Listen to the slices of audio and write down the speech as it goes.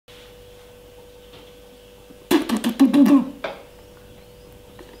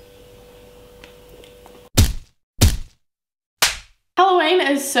Halloween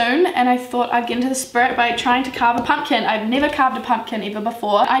is soon and I thought I'd get into the spirit by trying to carve a pumpkin. I've never carved a pumpkin ever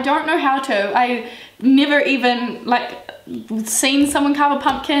before. I don't know how to. I never even seen someone carve a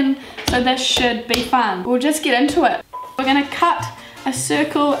pumpkin, so this should be fun. We'll just get into it. We're gonna cut a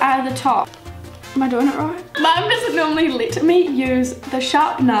circle out of the top. Am I doing it right? Mum doesn't normally let me use the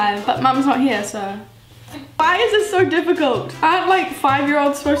sharp knife, but Mum's not here, so. Why is this so difficult? Aren't like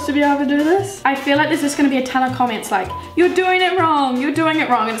 5-year-olds supposed to be able to do this? I feel like there's just gonna be a ton of comments like, you're doing it wrong, you're doing it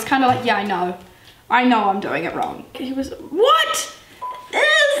wrong. And it's kind of like, yeah, I know. I know I'm doing it wrong. He was, what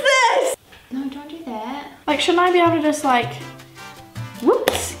is this? No, don't do that. Like, shouldn't I be able to just like,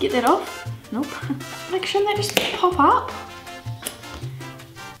 whoops, get that off? Nope. Like, shouldn't that just pop up?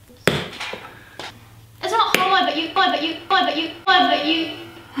 It's not hollow, but you.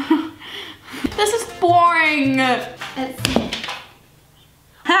 This is boring. It's...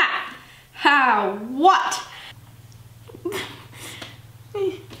 Ha! How? What?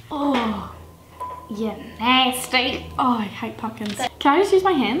 Oh, you're nasty. Oh, I hate pumpkins. Can I just use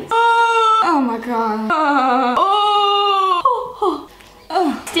my hands? Oh my god.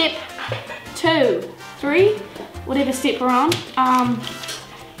 Step 2, 3, whatever step we're on,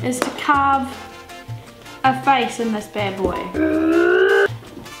 is to carve a face in this bad boy.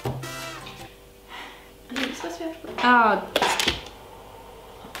 Oh.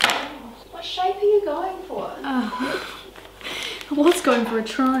 What shape are you going for? I was going for a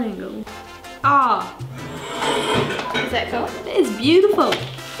triangle. Ah. Is that cool? That is beautiful.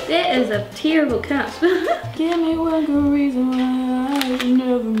 That is a terrible cut. Give me one good reason why I can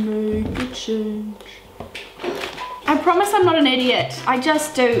never make a change. I promise I'm not an idiot. I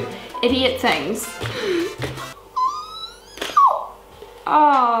just do idiot things.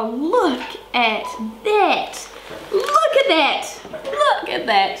 Oh, look at that. Look at that. Look at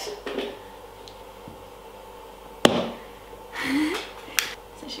that.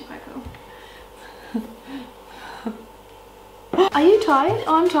 It's actually quite cool. Are you tired?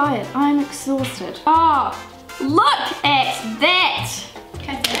 Oh, I'm tired. I'm exhausted. Oh, look at that.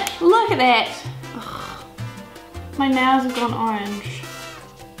 Okay, that. Look at that. Ugh. My nails have gone orange.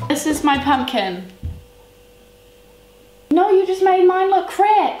 This is my pumpkin. No, you just made mine look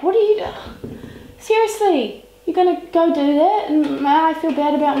crap. What are you doing? Seriously, you're gonna go do that and I feel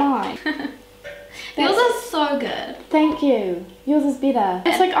bad about mine. Yours is so good. Thank you. Yours is better.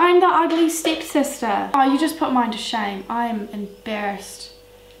 It's like I'm the ugly stepsister. Oh, you just put mine to shame. I am embarrassed.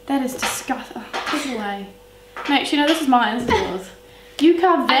 That is disgusting. Oh, take it away. No, actually, no, this is mine. This is yours. You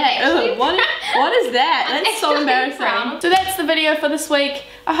carved that. Ugh, what is that? That's so embarrassing. So that's the video for this week.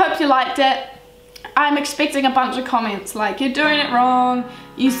 I hope you liked it. I'm expecting a bunch of comments like, you're doing it wrong,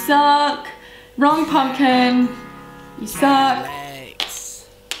 you suck, wrong pumpkin, you suck. Should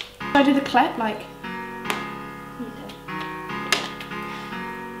I do the clap like?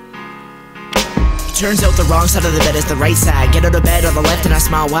 Turns out the wrong side of the bed is the right side. Get out of bed on the left and I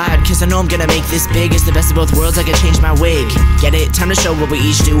smile wide, cause I know I'm gonna make this big. It's the best of both worlds, I can change my wig. Get it? Time to show what we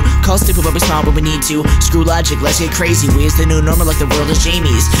each do. Call stupid but we smile when we need to. Screw logic, let's get crazy. We is the new normal like the world is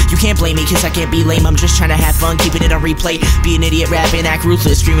Jamie's. You can't blame me cause I can't be lame. I'm just trying to have fun, keeping it on replay. Be an idiot, rapping, act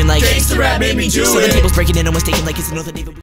ruthless, screaming like gangsta rap made me do it. So the tables breaking in, no mistaken like it's another David.